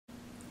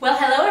Well,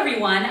 hello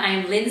everyone. I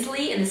am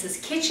Lindsley and this is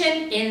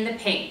Kitchen in the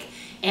Pink.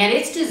 And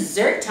it's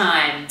dessert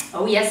time.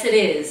 Oh yes it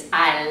is.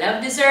 I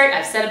love dessert.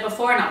 I've said it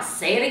before and I'll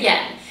say it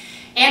again.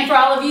 And for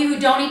all of you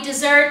who don't eat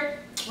dessert,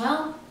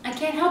 well, I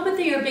can't help it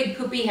that you're big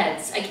poopy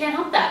heads. I can't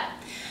help that.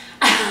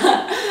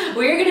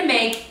 We're gonna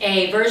make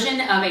a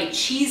version of a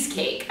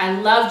cheesecake. I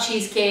love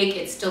cheesecake.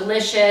 It's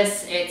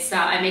delicious.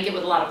 I make it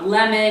with a lot of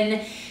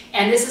lemon.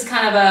 And this is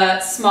kind of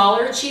a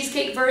smaller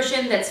cheesecake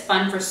version that's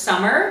fun for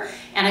summer.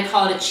 And I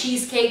call it a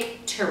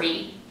cheesecake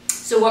terrine.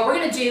 So what we're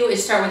gonna do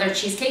is start with our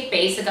cheesecake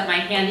base. I've got my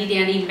handy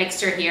dandy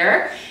mixer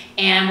here.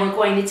 And we're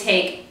going to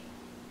take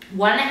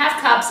 1.5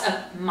 cups of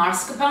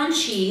mascarpone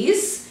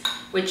cheese,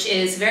 which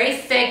is very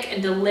thick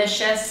and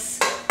delicious.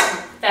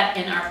 Put that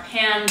in our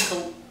pan,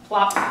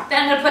 plop.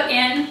 Then I'm gonna put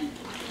in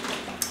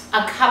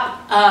a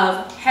cup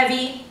of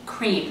heavy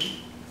cream.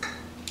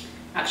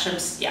 Actually,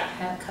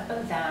 a cup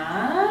of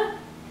that.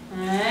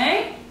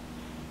 Okay.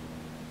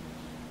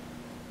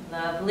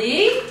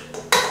 Lovely.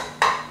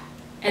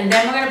 And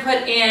then we're gonna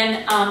put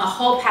in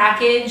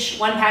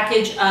one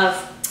package of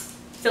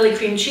Philly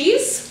cream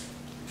cheese.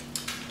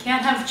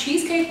 Can't have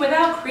cheesecake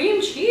without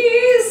cream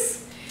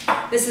cheese.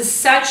 This is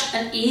such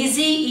an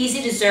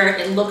easy dessert.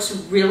 It looks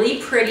really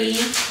pretty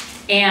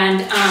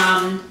and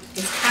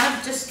it's kind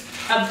of just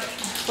a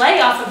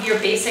play off of your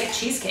basic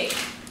cheesecake.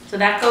 So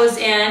that goes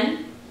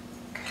in,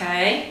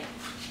 okay.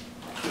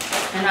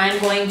 And I'm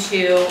going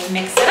to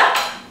mix it up.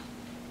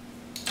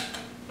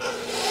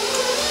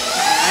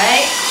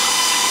 Alright.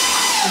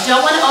 You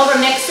don't want to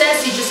overmix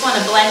this, you just want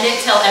to blend it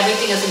till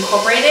everything is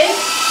incorporated.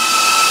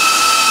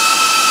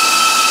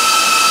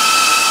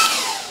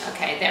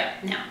 Okay, there.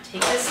 Now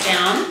take this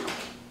down.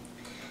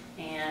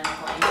 And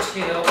I'm going to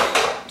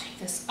take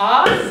this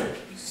off.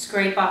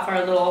 Scrape off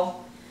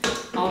all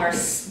of our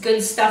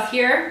good stuff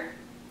here.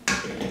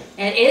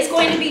 And it is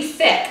going to be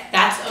thick.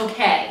 That's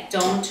okay.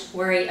 Don't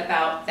worry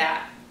about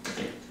that.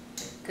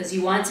 Because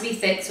you want it to be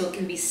thick so it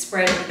can be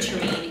spread in the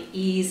terrine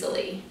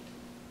easily.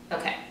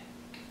 Okay.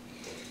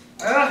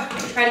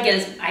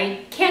 I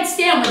can't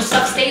stand when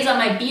stuff stays on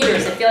my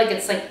beaters. I feel like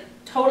it's like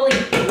totally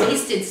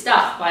wasted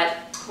stuff, but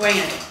we're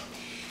gonna do it.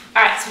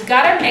 All right, so we've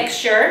got our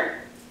mixture.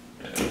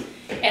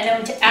 And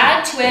then to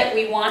add to it,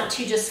 we want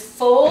to just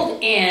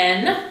fold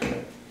in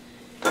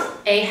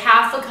a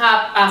fourth a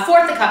cup,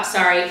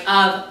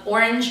 of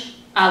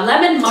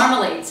lemon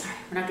marmalade. Sorry,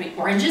 we're not doing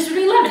oranges, we're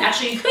doing lemon.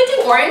 Actually, you could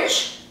do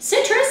orange,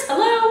 citrus,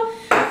 hello.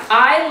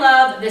 I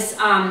love this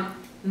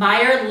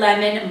Meyer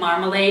lemon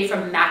marmalade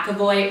from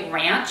McAvoy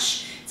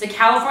Ranch. It's a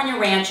California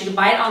ranch. You can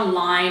buy it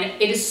online.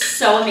 It is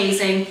so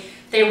amazing.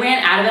 They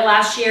ran out of it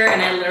last year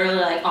and I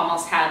literally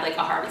almost had a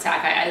heart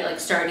attack. I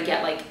started to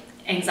get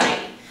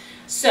anxiety.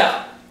 So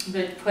I'm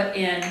going to put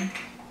in a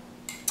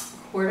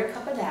 1/4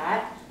 cup of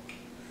that.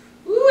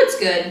 Ooh, it's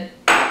good.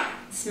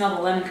 Smell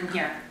the lemon from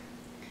here.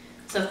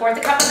 So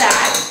 1/4 cup of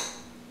that.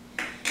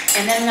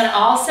 And then I'm going to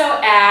also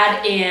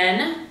add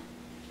in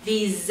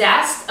the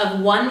zest of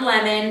 1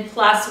 lemon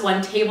plus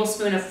 1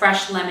 tablespoon of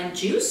fresh lemon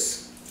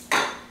juice.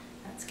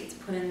 That gets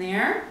put in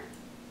there.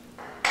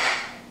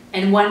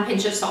 And 1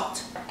 pinch of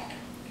salt. Put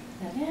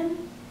that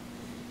in.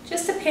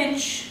 Just a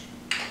pinch.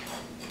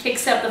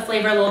 Kicks up the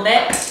flavor a little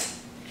bit.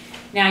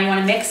 Now you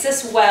want to mix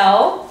this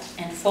well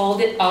and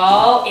fold it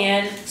all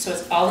in so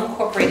it's all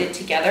incorporated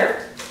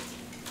together.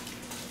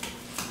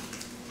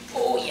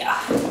 Oh yeah.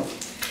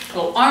 A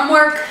little arm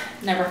work,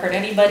 never hurt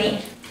anybody.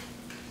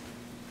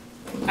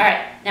 All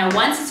right, now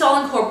once it's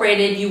all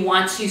incorporated, you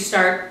want to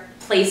start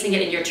placing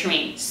it in your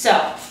terrine. So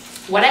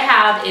what I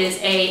have is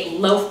a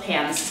loaf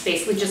pan. This is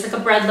basically just like a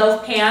bread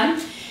loaf pan.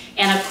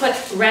 And I put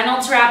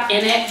Reynolds wrap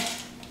in it,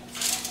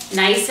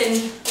 nice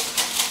and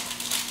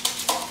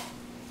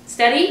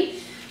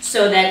steady,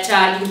 so that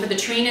you can put the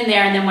terrine in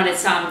there, and then when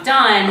it's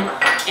done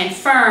and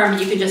firm,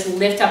 you can just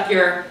lift up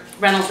your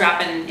Reynolds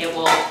wrap and it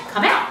will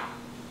come out.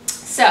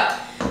 So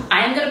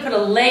I am gonna put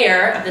a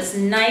layer of this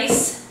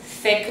nice,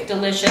 thick,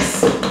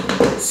 delicious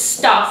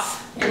stuff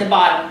in the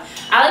bottom.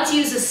 I like to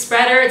use a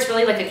spreader. It's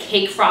really like a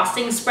cake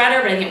frosting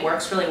spreader, but I think it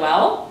works really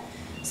well.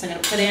 So I'm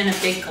gonna put in a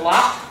big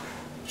glop,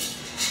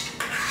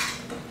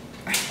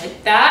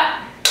 like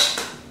that.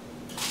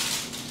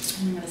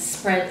 I'm gonna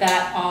spread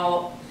that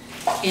all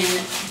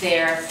in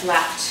there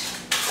flat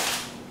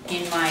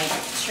in my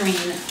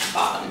terrine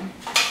bottom.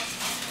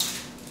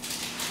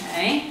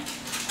 Okay.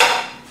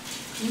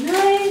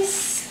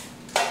 Nice.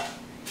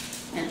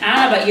 And I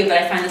don't know about you, but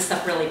I find this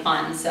stuff really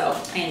fun, so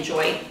I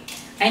enjoy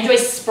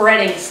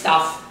spreading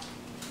stuff.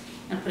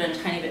 I'm gonna put in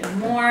a tiny bit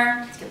more.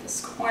 Let's get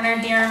this corner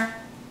here.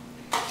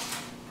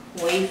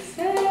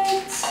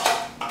 Perfect.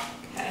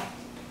 Okay.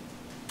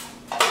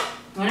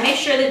 You wanna make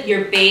sure that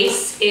your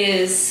base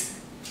is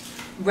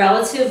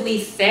relatively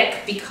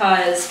thick,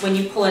 because when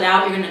you pull it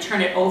out, you're gonna turn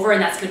it over and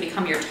that's gonna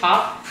become your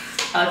top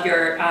of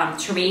your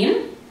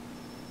terrine.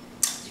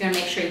 So you're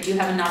gonna make sure you do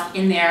have enough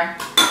in there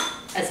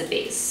as a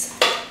base.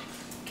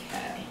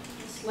 Okay,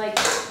 just like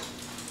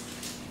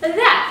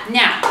that.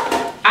 Now,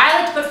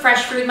 I like to put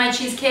fresh fruit in my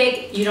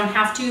cheesecake. You don't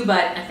have to,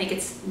 but I think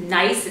it's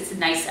nice. It's a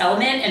nice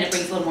element and it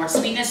brings a little more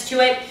sweetness to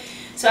it.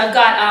 So I've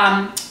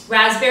got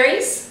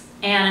raspberries,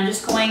 and I'm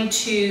just going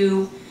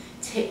to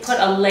put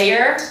a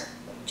layer,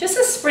 just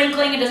a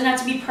sprinkling. It doesn't have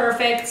to be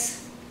perfect.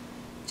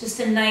 Just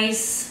a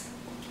nice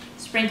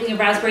sprinkling of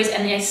raspberries,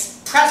 and then I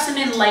press them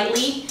in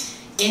lightly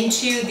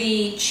into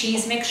the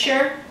cheese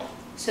mixture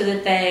so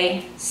that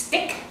they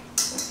stick.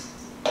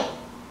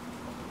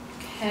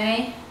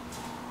 Okay.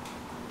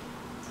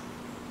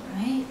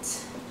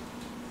 Right.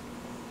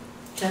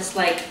 Just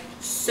like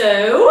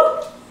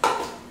so.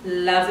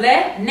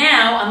 Lovely.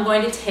 Now I'm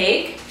going to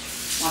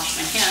wash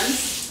my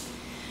hands.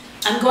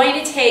 I'm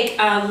going to take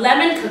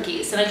lemon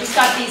cookies, and I just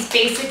got these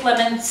basic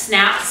lemon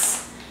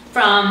snaps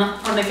from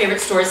one of my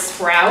favorite stores,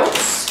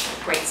 Sprouts.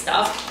 Great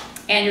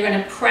stuff. And you're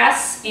going to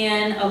press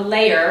in a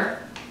layer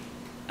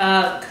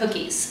of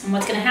cookies. And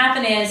what's going to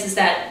happen is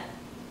that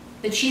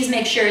the cheese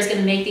mixture is going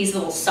to make these a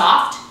little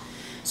soft,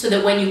 so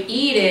that when you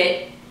eat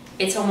it,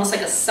 it's almost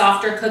like a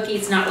softer cookie.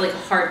 It's not really a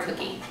hard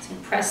cookie. So you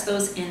press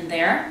those in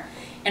there.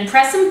 And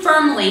press them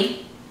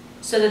firmly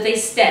so that they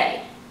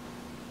stay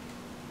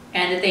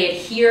and that they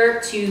adhere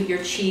to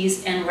your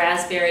cheese and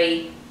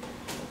raspberry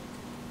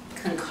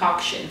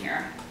concoction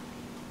here.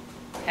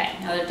 Okay,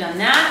 now they've done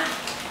that.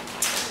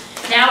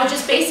 Now we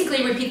just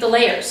basically repeat the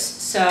layers.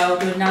 So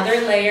do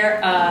another layer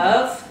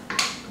of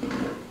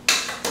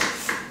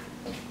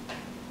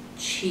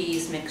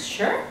cheese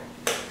mixture.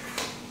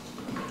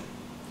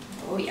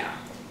 Oh yeah.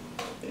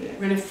 We're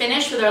gonna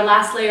finish with our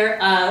last layer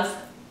of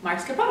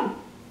mascarpone.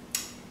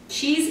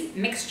 Cheese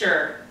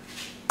mixture.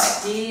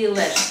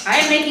 Delish. I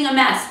am making a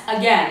mess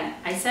again.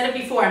 I said it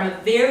before, I'm a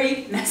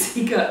very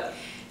messy cook.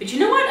 But you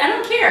know what? I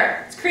don't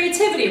care. It's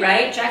creativity,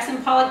 right?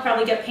 Jackson Pollock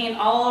probably got paint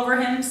all over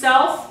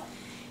himself,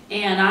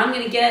 and I'm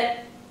gonna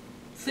get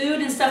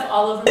food and stuff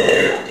all over me.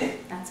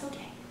 That's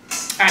okay.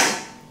 All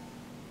right.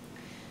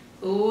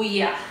 Oh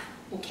yeah.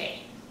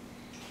 Okay.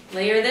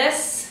 Layer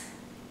this.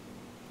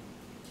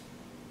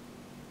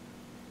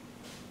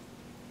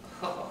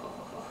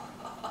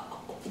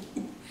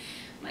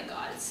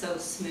 So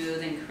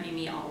smooth and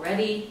creamy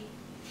already,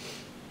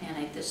 and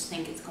I just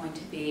think it's going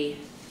to be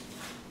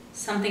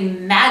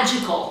something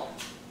magical,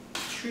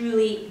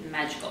 truly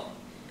magical.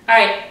 All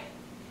right,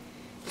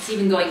 it's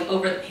even going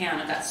over the pan.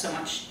 I've got so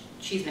much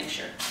cheese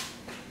mixture.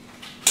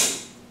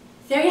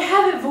 There you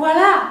have it,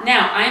 voila.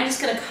 Now I'm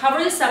just going to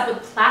cover this up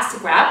with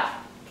plastic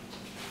wrap,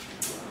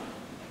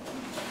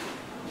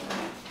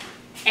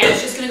 and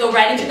it's just going to go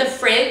right into the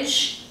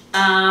fridge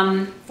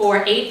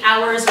for 8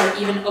 hours, or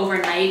even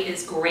overnight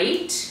is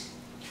great.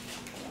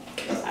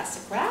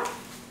 Plastic wrap.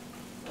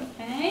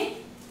 Okay.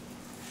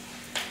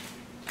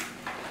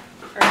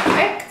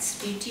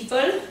 Perfect.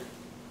 Beautiful.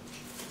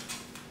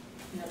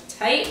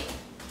 Tight.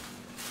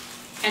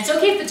 And it's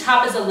okay if the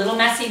top is a little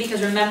messy,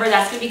 because remember,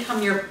 that's going to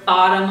become your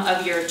bottom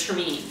of your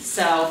terrine.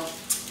 So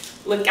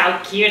look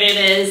how cute it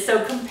is.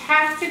 So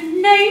compact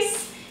and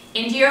nice.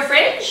 Into your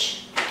fridge.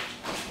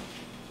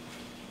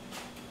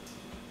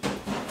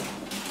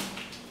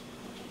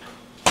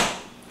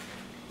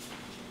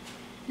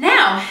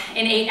 Now,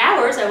 in 8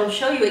 hours, I will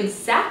show you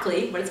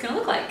exactly what it's going to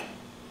look like.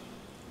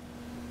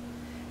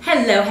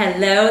 Hello,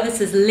 hello.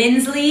 This is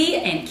Lindsley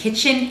and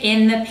Kitchen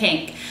in the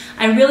Pink.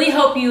 I really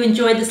hope you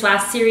enjoyed this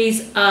last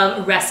series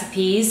of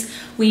recipes.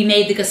 We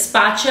made the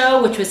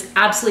gazpacho, which was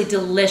absolutely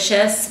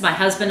delicious. My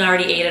husband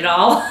already ate it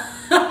all.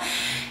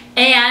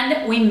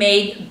 And we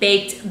made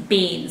baked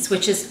beans,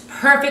 which is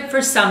perfect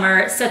for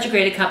summer. Such a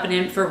great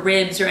accompaniment for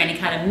ribs or any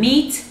kind of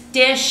meat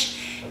dish.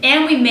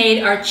 And we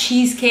made our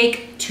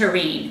cheesecake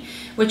terrine,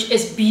 which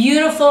is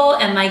beautiful,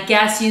 and my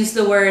guests used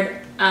the word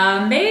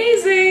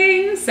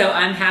amazing, so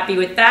I'm happy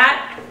with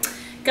that.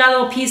 Got a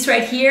little piece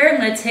right here.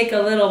 I'm gonna take a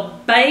little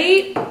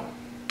bite.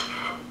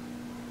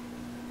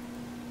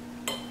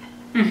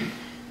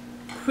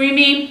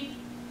 Creamy,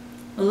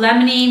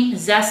 lemony,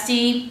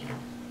 zesty.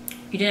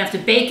 You didn't have to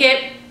bake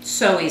it,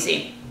 so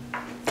easy.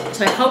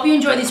 So I hope you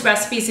enjoy these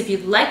recipes. If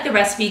you'd like the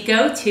recipe,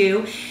 go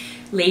to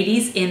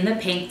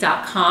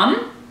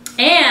ladiesinthepink.com.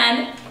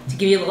 And to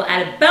give you a little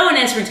added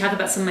bonus, we're gonna talk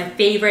about some of my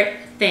favorite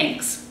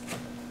things.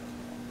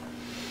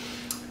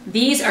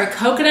 These are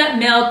coconut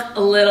milk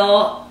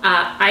little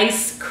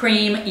ice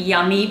cream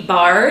yummy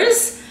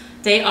bars.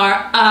 They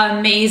are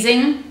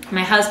amazing.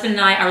 My husband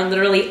and I are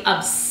literally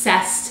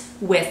obsessed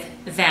with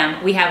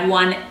them. We have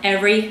one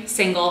every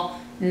single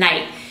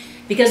night.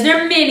 Because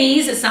they're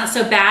minis, it's not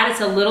so bad.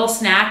 It's a little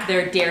snack.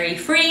 They're dairy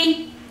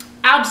free,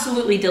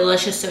 absolutely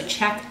delicious, so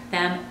check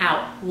them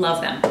out.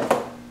 Love them.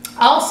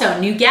 Also,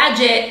 new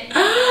gadget.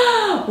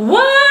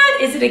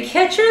 What? Is it a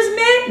catcher's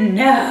mitt?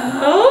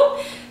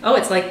 No. Oh,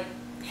 it's like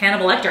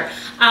Hannibal Lecter.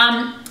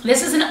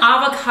 This is an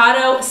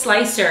avocado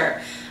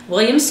slicer.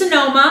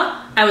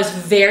 Williams-Sonoma. I was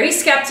very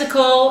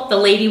skeptical. The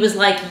lady was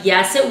like,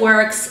 yes, it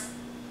works.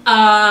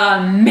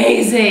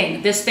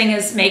 Amazing. This thing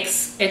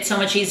makes it so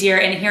much easier.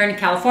 And here in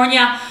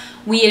California,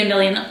 we eat 1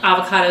 million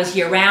avocados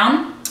year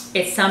round.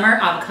 It's summer,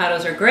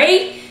 avocados are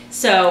great.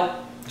 So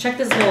check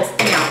this little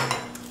thing out.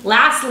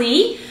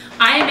 Lastly,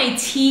 I am a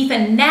tea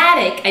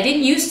fanatic. I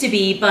didn't used to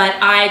be, but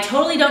I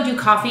totally don't do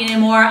coffee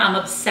anymore. I'm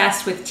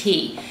obsessed with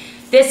tea.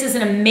 This is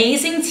an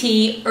amazing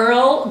tea,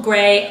 Earl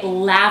Grey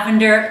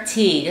lavender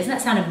tea. Doesn't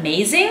that sound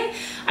amazing?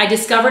 I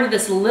discovered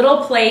this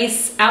little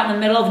place out in the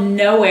middle of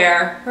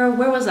nowhere.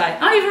 Where was I? I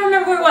don't even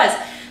remember where it was.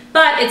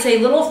 But it's a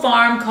little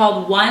farm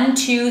called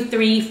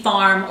 123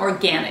 Farm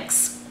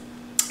Organics.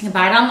 You can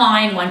buy it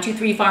online,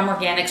 123 Farm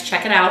Organics,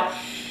 check it out.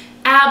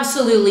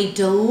 Absolutely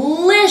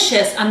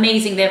delicious,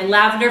 amazing. They have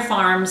lavender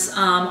farms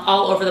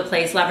all over the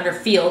place, lavender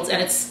fields,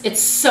 and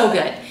it's so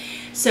good.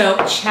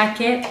 So check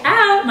it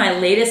out, my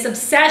latest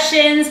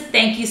obsessions.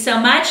 Thank you so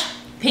much.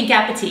 Pink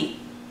appetit.